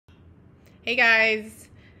Hey guys,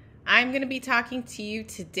 I'm going to be talking to you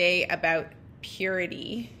today about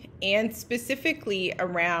purity and specifically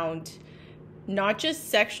around not just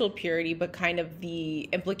sexual purity, but kind of the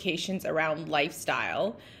implications around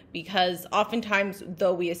lifestyle. Because oftentimes,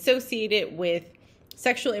 though we associate it with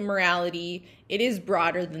sexual immorality, it is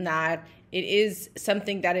broader than that. It is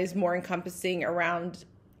something that is more encompassing around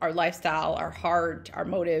our lifestyle, our heart, our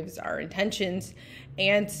motives, our intentions.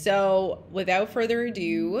 And so, without further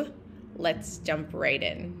ado, let's jump right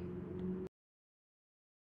in.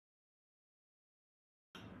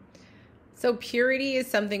 So purity is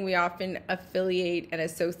something we often affiliate and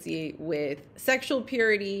associate with sexual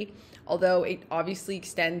purity, although it obviously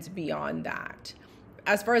extends beyond that.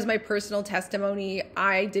 As far as my personal testimony,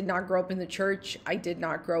 I did not grow up in the church. I did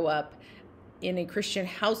not grow up in a Christian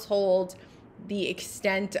household. The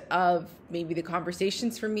extent of maybe the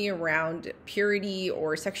conversations for me around purity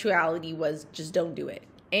or sexuality was just don't do it.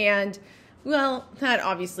 And, well, that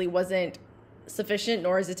obviously wasn't sufficient,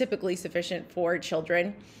 nor is it typically sufficient for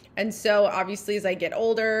children. And so, obviously, as I get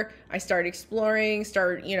older, I start exploring,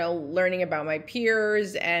 learning about my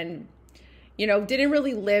peers and, didn't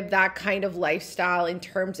really live that kind of lifestyle in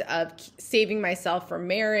terms of saving myself from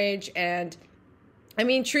marriage. And,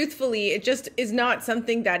 truthfully, it just is not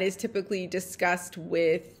something that is typically discussed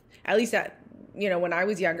with, at least when I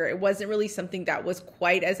was younger, it wasn't really something that was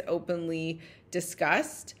quite as openly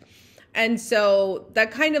discussed. And so that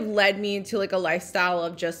kind of led me into a lifestyle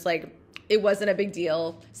of just it wasn't a big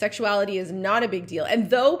deal. Sexuality is not a big deal. And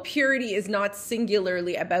though purity is not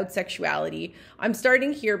singularly about sexuality, I'm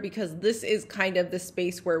starting here because this is kind of the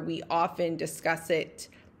space where we often discuss it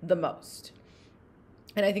the most.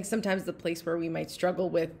 And I think sometimes the place where we might struggle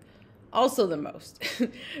with also the most.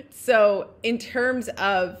 So in terms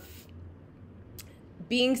of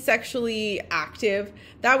being sexually active,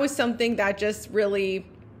 that was something that just really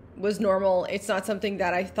was normal. It's not something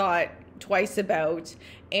that I thought twice about.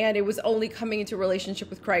 And it was only coming into a relationship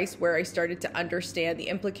with Christ where I started to understand the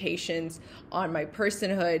implications on my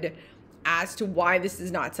personhood as to why this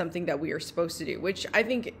is not something that we are supposed to do, which I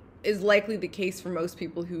think is likely the case for most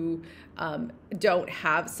people who don't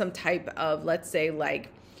have some type of, let's say,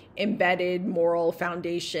 embedded moral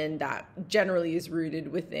foundation that generally is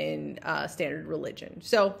rooted within standard religion.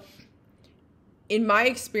 So in my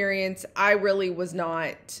experience, I really was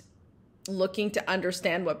not looking to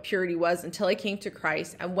understand what purity was until I came to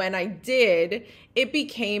Christ. And when I did, it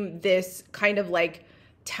became this kind of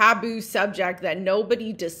taboo subject that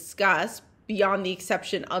nobody discussed beyond the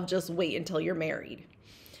exception of just wait until you're married.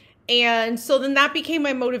 And so then that became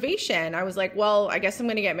my motivation. I was like, well, I guess I'm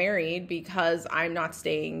going to get married because I'm not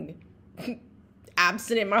staying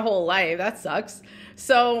abstinent my whole life. That sucks.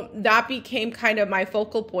 So that became kind of my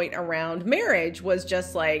focal point around marriage, was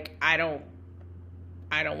just I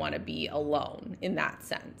don't want to be alone in that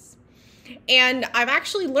sense. And I've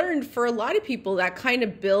actually learned for a lot of people that kind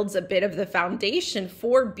of builds a bit of the foundation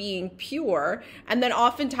for being pure. And then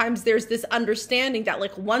oftentimes there's this understanding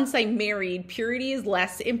that once I'm married, purity is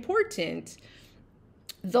less important,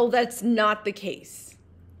 though that's not the case,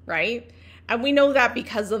 right? And we know that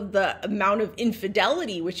because of the amount of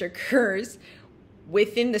infidelity which occurs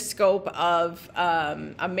within the scope of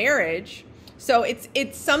a marriage. So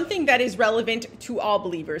it's something that is relevant to all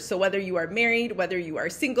believers. So whether you are married, whether you are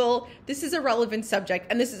single, this is a relevant subject.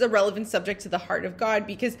 And this is a relevant subject to the heart of God,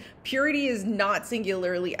 because purity is not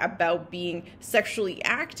singularly about being sexually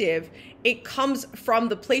active. It comes from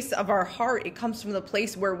the place of our heart. It comes from the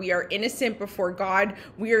place where we are innocent before God.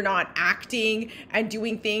 We are not acting and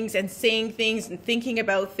doing things and saying things and thinking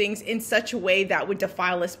about things in such a way that would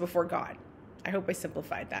defile us before God. I hope I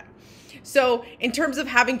simplified that. So in terms of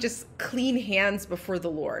having just clean hands before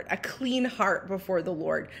the Lord, a clean heart before the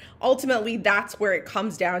Lord, ultimately that's where it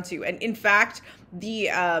comes down to. And in fact,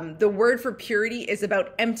 the word for purity is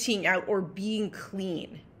about emptying out or being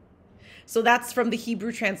clean. So that's from the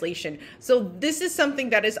Hebrew translation. So this is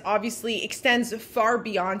something that is obviously extends far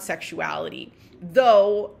beyond sexuality,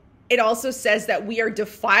 though it also says that we are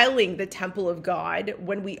defiling the temple of God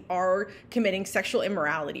when we are committing sexual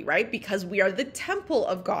immorality, right? Because we are the temple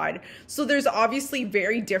of God. So there's obviously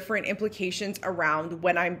very different implications around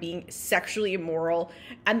when I'm being sexually immoral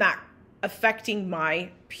and that affecting my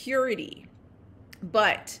purity.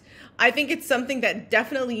 But I think it's something that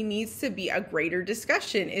definitely needs to be a greater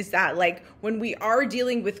discussion, is that when we are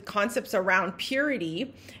dealing with concepts around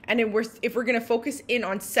purity, and if we're going to focus in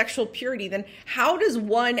on sexual purity, then how does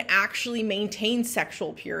one actually maintain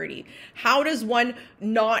sexual purity? How does one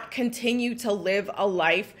not continue to live a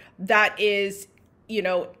life that is,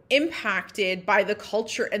 impacted by the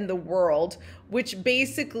culture and the world, which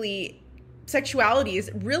basically sexuality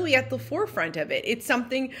is really at the forefront of it. It's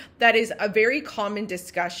something that is a very common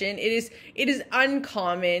discussion. It is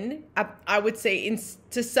uncommon, I would say,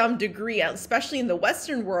 to some degree, especially in the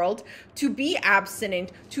Western world, to be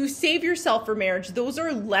abstinent, to save yourself for marriage. Those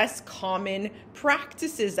are less common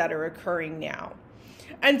practices that are occurring now.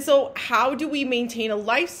 And so how do we maintain a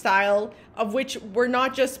lifestyle of which we're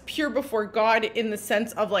not just pure before God in the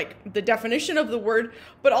sense of like the definition of the word,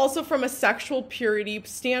 but also from a sexual purity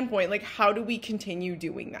standpoint? Like, how do we continue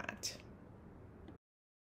doing that?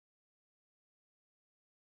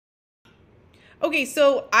 Okay,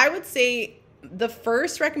 so I would say the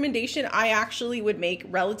first recommendation I actually would make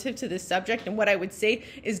relative to this subject, and what I would say,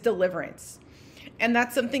 is deliverance. And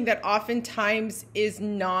that's something that oftentimes is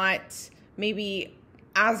not maybe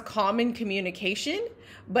as common communication,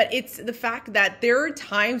 but it's the fact that there are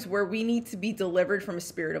times where we need to be delivered from a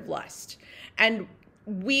spirit of lust. And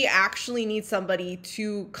we actually need somebody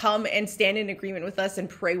to come and stand in agreement with us and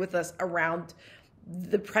pray with us around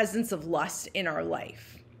the presence of lust in our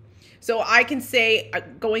life. So I can say,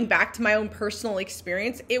 going back to my own personal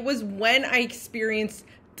experience, it was when I experienced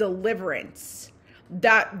deliverance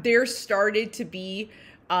that there started to be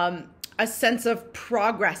a sense of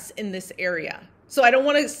progress in this area. So I don't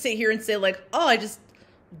want to sit here and say like, oh, I just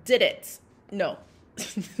did it. No.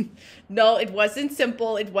 No, it wasn't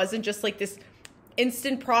simple. It wasn't just like this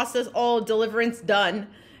instant process, oh, deliverance done.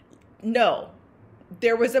 No,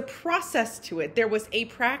 there was a process to it. There was a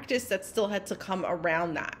practice that still had to come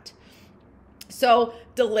around that. So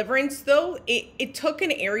deliverance, though, it took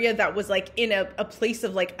an area that was like in a place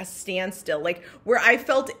of like a standstill, like where I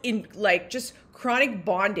felt in like just chronic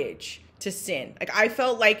bondage to sin. Like I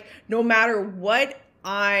felt like no matter what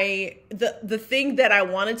the thing that I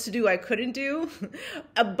wanted to do, I couldn't do.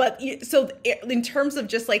 But so in terms of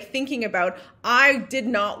just like thinking about, I did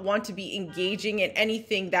not want to be engaging in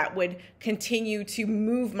anything that would continue to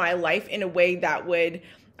move my life in a way that would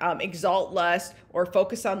exalt lust or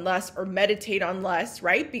focus on lust or meditate on lust,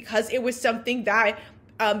 right? Because it was something that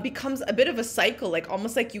becomes a bit of a cycle, like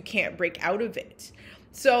almost like you can't break out of it.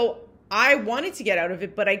 So I wanted to get out of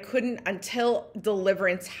it, but I couldn't until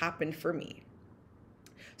deliverance happened for me.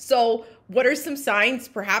 So what are some signs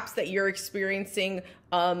perhaps that you're experiencing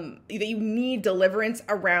that you need deliverance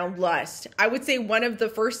around lust? I would say one of the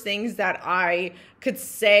first things that I could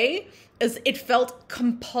say is it felt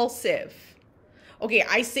compulsive. Okay,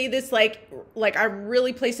 I say this like I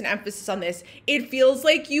really place an emphasis on this. It feels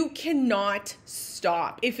like you cannot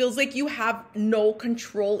stop. It feels like you have no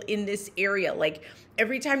control in this area. Like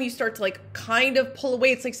every time you start to like kind of pull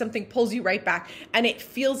away, it's like something pulls you right back. And it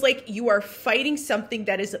feels like you are fighting something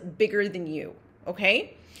that is bigger than you,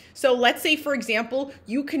 okay? So let's say, for example,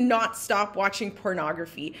 you cannot stop watching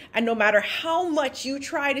pornography. And no matter how much you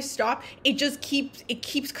try to stop, it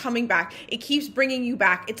keeps coming back. It keeps bringing you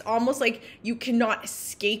back. It's almost like you cannot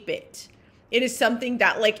escape it. It is something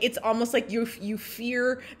that like, it's almost like you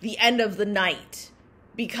fear the end of the night,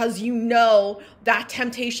 because you know that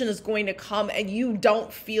temptation is going to come and you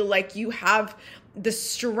don't feel like you have the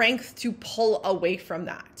strength to pull away from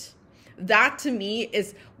that. That to me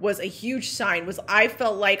was a huge sign. I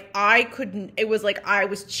felt like it was like I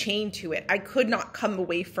was chained to it. I could not come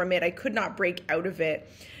away from it. I could not break out of it.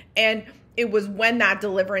 And it was when that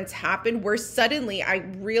deliverance happened where suddenly I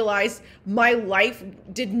realized my life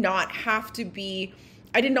did not have to be,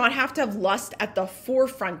 I did not have to have lust at the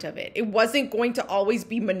forefront of it. It wasn't going to always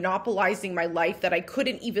be monopolizing my life, that I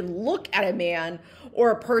couldn't even look at a man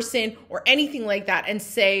or a person or anything like that and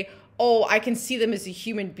say, oh, I can see them as a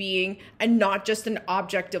human being and not just an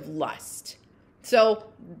object of lust. So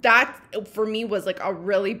that for me was like a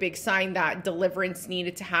really big sign that deliverance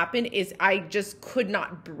needed to happen, is I just could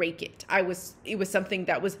not break it. It was something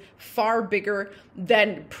that was far bigger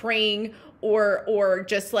than praying or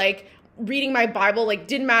just like reading my Bible. Like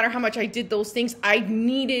didn't matter how much I did those things. I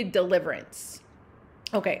needed deliverance.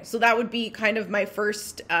 Okay, so that would be kind of my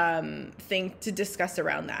first thing to discuss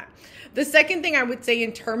around that. The second thing I would say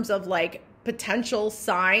in terms of like potential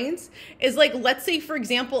signs is like, let's say, for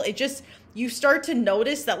example, you start to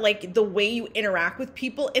notice that like the way you interact with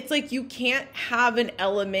people, it's like you can't have an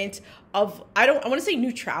element of, I want to say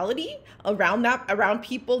neutrality around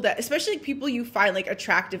people that, especially people you find like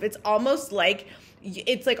attractive. It's almost like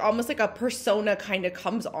a persona kind of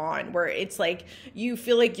comes on, where it's like you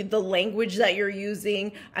feel like the language that you're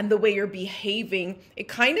using and the way you're behaving, it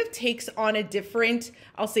kind of takes on a different,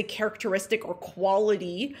 I'll say, characteristic or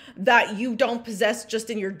quality that you don't possess just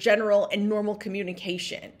in your general and normal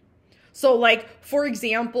communication. So like, for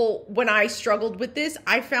example, when I struggled with this,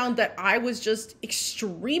 I found that I was just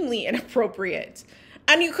extremely inappropriate.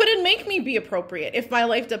 And you couldn't make me be appropriate if my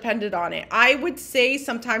life depended on it. I would say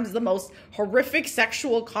sometimes the most horrific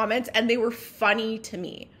sexual comments, and they were funny to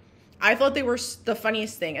me. I thought they were the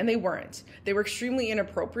funniest thing, and they weren't. They were extremely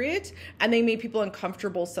inappropriate, and they made people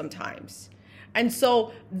uncomfortable sometimes. And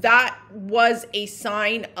so that was a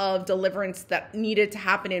sign of deliverance that needed to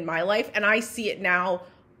happen in my life. And I see it now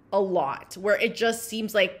a lot, where it just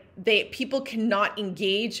seems like people cannot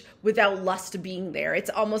engage without lust being there. It's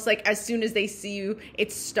almost like as soon as they see you,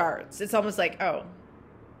 it starts. It's almost like, oh,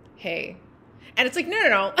 hey. And it's like,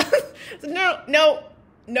 no.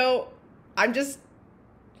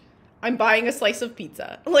 I'm buying a slice of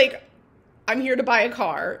pizza. Like, I'm here to buy a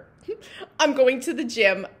car. I'm going to the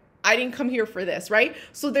gym. I didn't come here for this, right?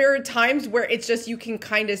 So there are times where it's just, you can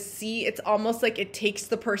kind of see, it's almost like it takes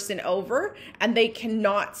the person over and they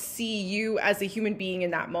cannot see you as a human being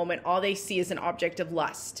in that moment. All they see is an object of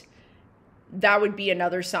lust. That would be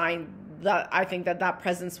another sign that I think that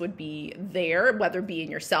presence would be there, whether it be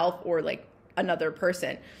in yourself or like another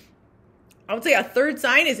person. I would say a third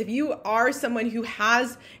sign is if you are someone who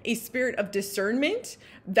has a spirit of discernment,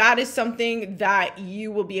 that is something that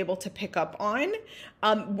you will be able to pick up on.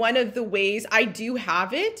 One of the ways I do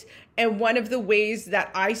have it, and one of the ways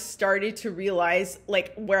that I started to realize,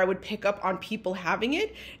 like where I would pick up on people having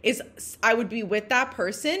it, is I would be with that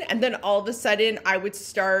person and then all of a sudden I would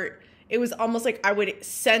start, it was almost like I would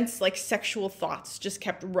sense like sexual thoughts just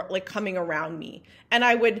kept like coming around me. And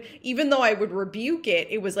I would, even though I would rebuke it,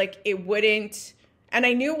 it was like it wouldn't, and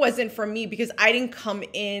I knew it wasn't from me because I didn't come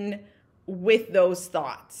in with those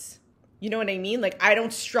thoughts. You know what I mean? Like I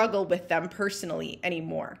don't struggle with them personally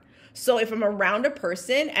anymore. So if I'm around a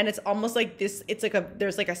person and it's almost like this, it's like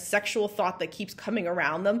there's like a sexual thought that keeps coming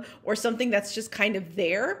around them or something that's just kind of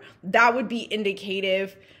there, that would be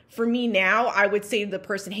indicative. For me now, I would say to the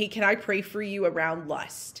person, hey, can I pray for you around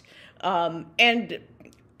lust? And,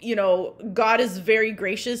 you know, God is very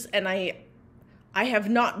gracious and I have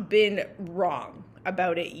not been wrong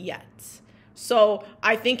about it yet. So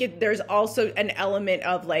I think there's also an element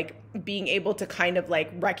of like being able to kind of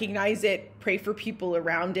like recognize it, pray for people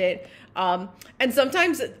around it. And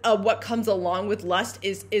sometimes what comes along with lust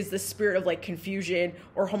is the spirit of like confusion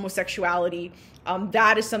or homosexuality.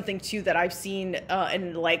 That is something too that I've seen,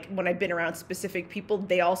 and like when I've been around specific people,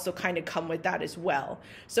 they also kind of come with that as well.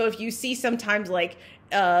 So if you see sometimes like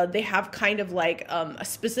they have kind of like a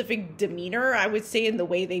specific demeanor, I would say, in the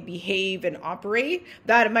way they behave and operate,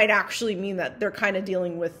 that might actually mean that they're kind of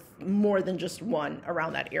dealing with more than just one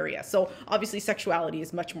around that area. So obviously sexuality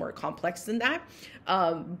is much more complex than that.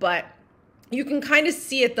 But you can kind of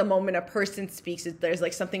see it the moment a person speaks. There's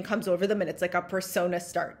like something comes over them and it's like a persona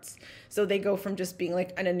starts. So they go from just being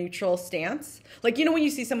like in a neutral stance. Like, you know, when you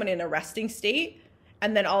see someone in a resting state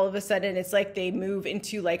and then all of a sudden it's like they move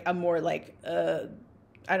into like a more like,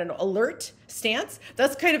 I don't know, alert stance.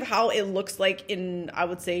 That's kind of how it looks like in, I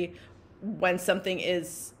would say, when something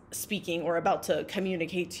is speaking or about to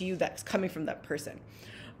communicate to you that's coming from that person.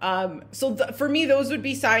 So for me, those would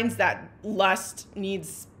be signs that lust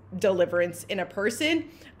needs deliverance in a person.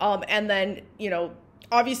 And then, you know,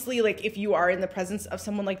 obviously, like if you are in the presence of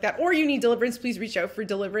someone like that, or you need deliverance, please reach out for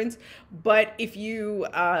deliverance. But if you,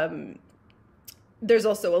 there's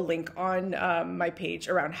also a link on my page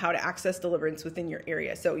around how to access deliverance within your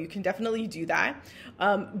area. So you can definitely do that.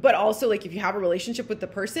 But also, like if you have a relationship with the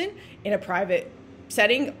person in a private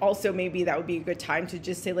setting, also maybe that would be a good time to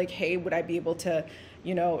just say like, hey, would I be able to,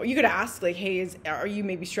 you know, or you could ask like, hey, are you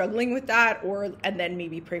maybe struggling with that? And then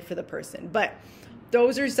maybe pray for the person. But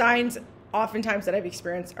those are signs oftentimes that I've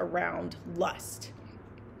experienced around lust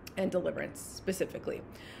and deliverance specifically.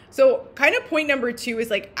 So kind of point number 2 is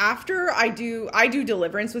like after I do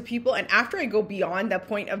deliverance with people, and after I go beyond that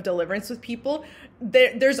point of deliverance with people,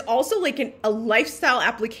 there's also like a lifestyle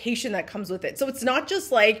application that comes with it. So it's not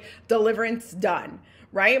just like deliverance done,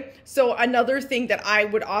 right? So another thing that I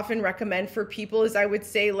would often recommend for people is I would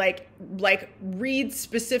say like read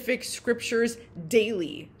specific scriptures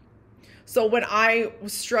daily. So when I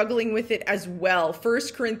was struggling with it as well, 1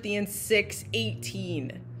 Corinthians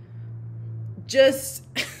 6:18, just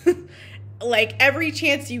like every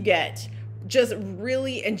chance you get, just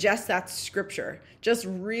really ingest that scripture. Just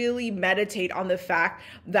really meditate on the fact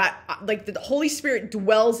that like the Holy Spirit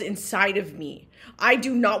dwells inside of me. I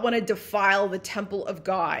do not want to defile the temple of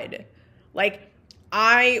God. Like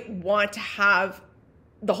I want to have,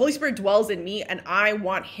 the Holy Spirit dwells in me and I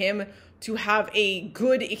want him to have a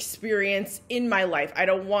good experience in my life. I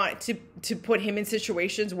don't want to put him in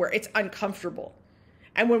situations where it's uncomfortable.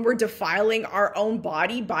 And when we're defiling our own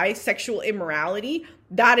body by sexual immorality,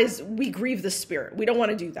 we grieve the Spirit. We don't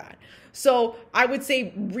want to do that. So I would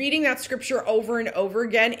say reading that scripture over and over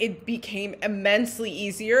again, it became immensely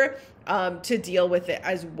easier to deal with it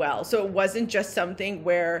as well. So it wasn't just something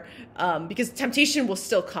where, because temptation will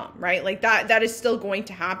still come, right? Like that is still going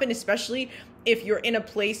to happen, especially if you're in a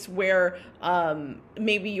place where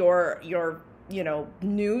maybe you're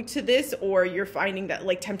new to this, or you're finding that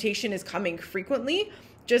like temptation is coming frequently.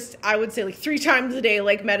 Just, I would say like 3 times a day,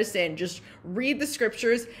 like medicine, just read the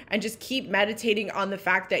scriptures and just keep meditating on the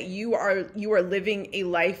fact that you are living a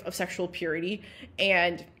life of sexual purity.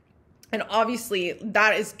 And obviously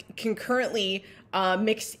that is concurrently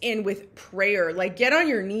mixed in with prayer. Like get on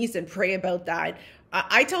your knees and pray about that.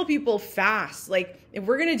 I tell people fast. Like if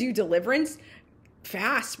we're going to do deliverance,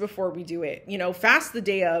 fast before we do it, fast the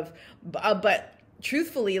day of, but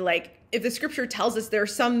truthfully, like if the scripture tells us there are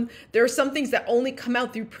some things that only come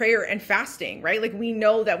out through prayer and fasting, right? Like we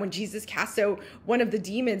know that when Jesus cast out one of the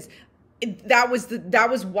demons, that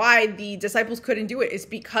was why the disciples couldn't do it, is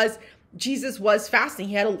because Jesus was fasting.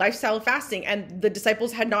 He had a lifestyle of fasting, and the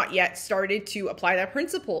disciples had not yet started to apply that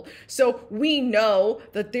principle. So we know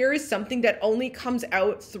that there is something that only comes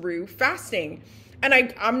out through fasting.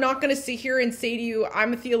 And I'm not going to sit here and say to you,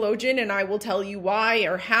 I'm a theologian and I will tell you why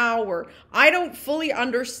or how, or I don't fully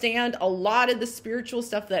understand a lot of the spiritual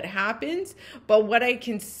stuff that happens. But what I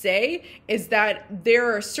can say is that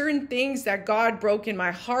there are certain things that God broke in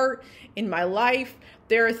my heart, in my life.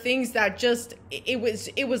 There are things that just, it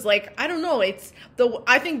was like, I don't know.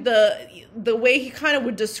 I think the way he kind of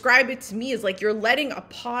would describe it to me is like you're letting a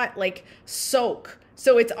pot like soak.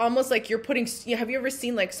 So it's almost like you're putting, have you ever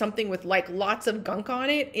seen like something with like lots of gunk on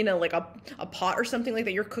it in a pot or something like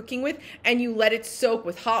that you're cooking with, and you let it soak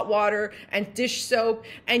with hot water and dish soap,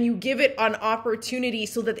 and you give it an opportunity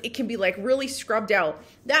so that it can be like really scrubbed out.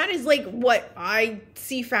 That is like what I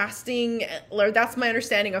see fasting, or that's my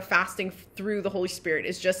understanding of fasting through the Holy Spirit,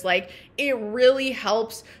 is just like, it really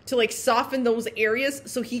helps to like soften those areas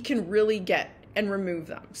so he can really get and remove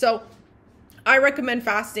them. So I recommend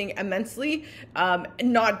fasting immensely,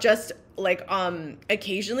 not just like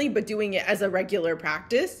occasionally, but doing it as a regular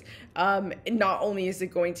practice. Not only is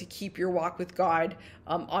it going to keep your walk with God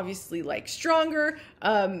obviously like stronger,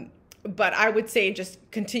 but I would say it just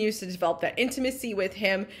continues to develop that intimacy with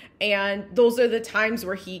him. And those are the times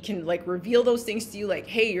where he can like reveal those things to you. Like,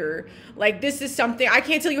 hey, you're like, this is something, I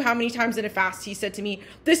can't tell you how many times in a fast he said to me,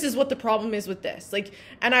 this is what the problem is with this. Like,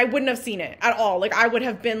 and I wouldn't have seen it at all. Like I would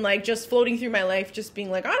have been like just floating through my life, just being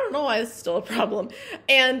like, I don't know why this is still a problem.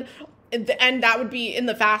 And that would be in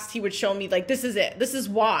the fast, he would show me like, this is it, this is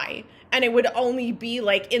why. And it would only be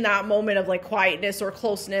like in that moment of like quietness or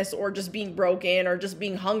closeness, or just being broken, or just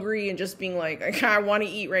being hungry and just being like, I want to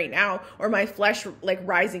eat right now, or my flesh like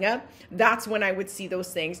rising up. That's when I would see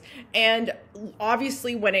those things. And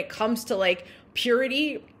obviously when it comes to like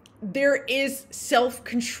purity, there is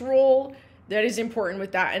self-control that is important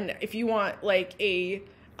with that. And if you want like a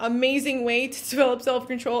amazing way to develop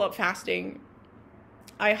self-control of fasting,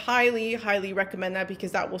 I highly, highly recommend that,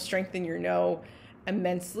 because that will strengthen your no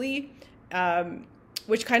immensely,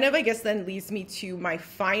 which kind of, I guess, then leads me to my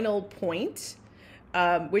final point,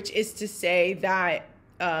 which is to say that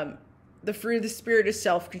the fruit of the Spirit is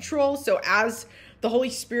self-control. So as the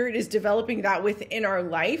Holy Spirit is developing that within our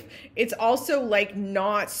life, it's also like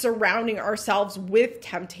not surrounding ourselves with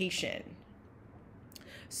temptation.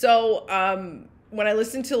 So when I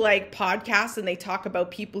listen to like podcasts and they talk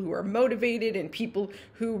about people who are motivated and people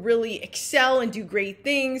who really excel and do great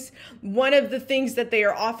things, one of the things that they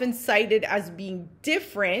are often cited as being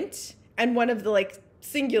different, and one of the like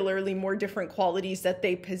singularly more different qualities that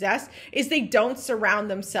they possess, is they don't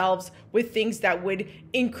surround themselves with things that would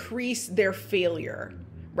increase their failure,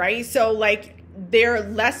 right? So like they're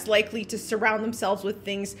less likely to surround themselves with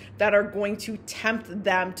things that are going to tempt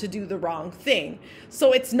them to do the wrong thing.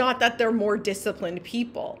 So it's not that they're more disciplined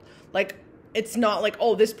people. Like, it's not like,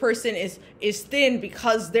 oh, this person is thin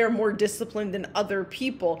because they're more disciplined than other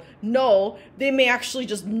people. No, they may actually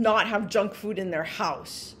just not have junk food in their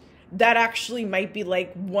house. That actually might be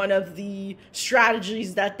like one of the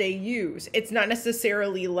strategies that they use. It's not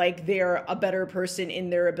necessarily like they're a better person in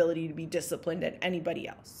their ability to be disciplined than anybody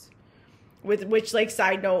else. With which, like,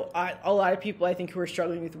 side note, a lot of people I think who are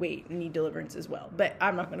struggling with weight need deliverance as well. But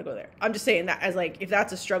I'm not going to go there. I'm just saying that as like, if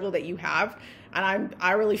that's a struggle that you have, and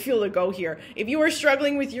I really feel to go here. If you are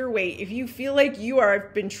struggling with your weight, if you feel like you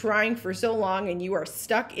have been trying for so long and you are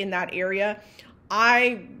stuck in that area,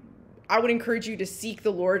 I would encourage you to seek the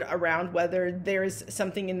Lord around whether there's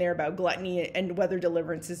something in there about gluttony and whether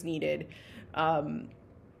deliverance is needed. Yeah.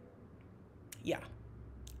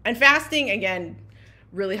 And fasting, again,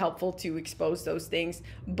 really helpful to expose those things.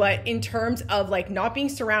 But in terms of like not being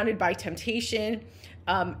surrounded by temptation,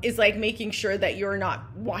 is like making sure that you're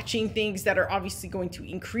not watching things that are obviously going to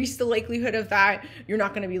increase the likelihood of that. You're not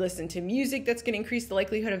going to be listening to music that's going to increase the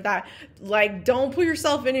likelihood of that. Like, don't put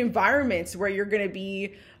yourself in environments where you're going to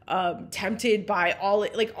be tempted by all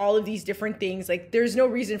of these different things. Like, there's no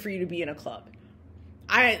reason for you to be in a club.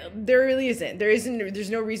 There really isn't. There's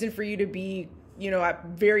no reason for you to be, at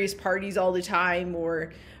various parties all the time,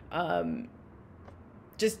 or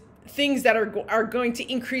just things that are going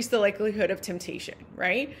to increase the likelihood of temptation,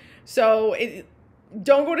 right? So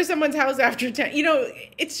don't go to someone's house after 10.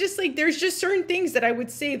 It's just like, there's just certain things that I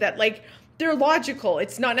would say that like, they're logical.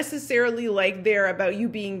 It's not necessarily like they're about you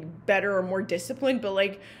being better or more disciplined, but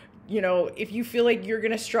like, if you feel like you're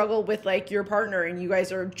going to struggle with like your partner and you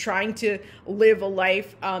guys are trying to live a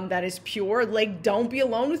life that is pure, like, don't be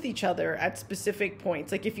alone with each other at specific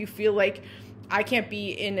points. Like, if you feel like I can't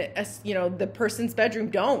be in the person's bedroom,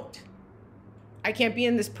 don't. I can't be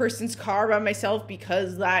in this person's car by myself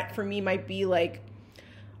because that for me might be like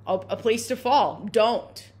a place to fall.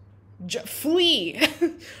 Don't. Flee.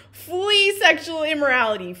 Flee sexual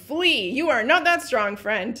immorality. Flee. You are not that strong,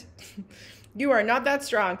 friend. You are not that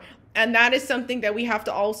strong. And that is something that we have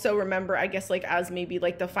to also remember, I guess, like as maybe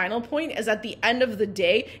like the final point, is at the end of the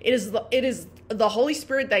day, it is the Holy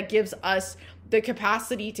Spirit that gives us the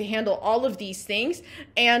capacity to handle all of these things.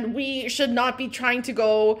 And we should not be trying to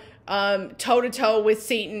go toe to toe with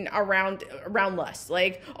Satan around lust.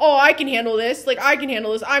 Like, oh, I can handle this. Like, I can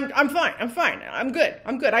handle this. I'm fine. I'm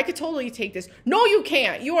good. I could totally take this. No, you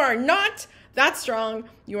can't. You are not that strong.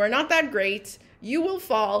 You are not that great. You will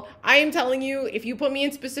fall. I am telling you, if you put me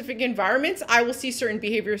in specific environments, I will see certain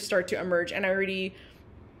behaviors start to emerge. And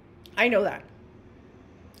I know that.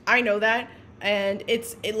 And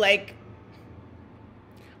like,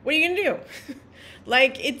 what are you going to do?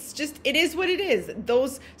 Like, it is what it is.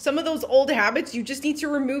 Some of those old habits, you just need to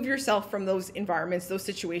remove yourself from those environments, those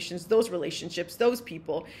situations, those relationships, those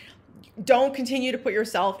people. Don't continue to put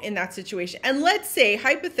yourself in that situation. And let's say,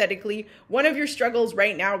 hypothetically, one of your struggles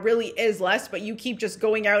right now really is lust, but you keep just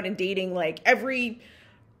going out and dating like every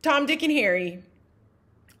Tom, Dick, and Harry.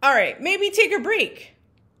 All right, maybe take a break.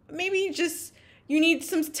 Maybe you need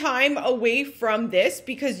some time away from this,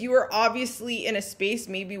 because you are obviously in a space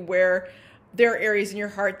maybe where there are areas in your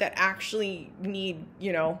heart that actually need,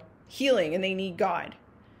 healing, and they need God.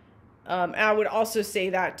 And I would also say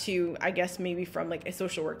that too, I guess maybe from like a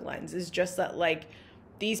social work lens, is just that like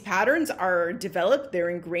these patterns are developed, they're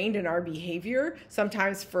ingrained in our behavior,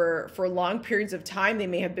 sometimes for long periods of time. They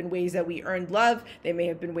may have been ways that we earned love. They may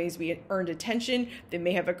have been ways we earned attention. They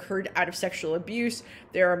may have occurred out of sexual abuse.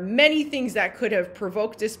 There are many things that could have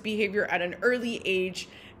provoked this behavior at an early age.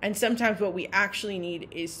 And sometimes what we actually need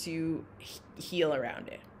is to heal around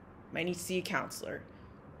it. Might need to see a counselor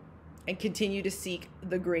and continue to seek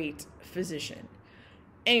the great physician.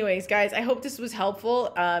 Anyways, guys, I hope this was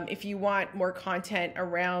helpful. If you want more content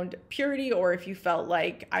around purity, or if you felt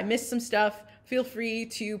like I missed some stuff, feel free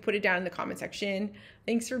to put it down in the comment section.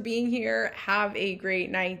 Thanks for being here. Have a great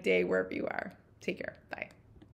night, day, wherever you are. Take care. Bye.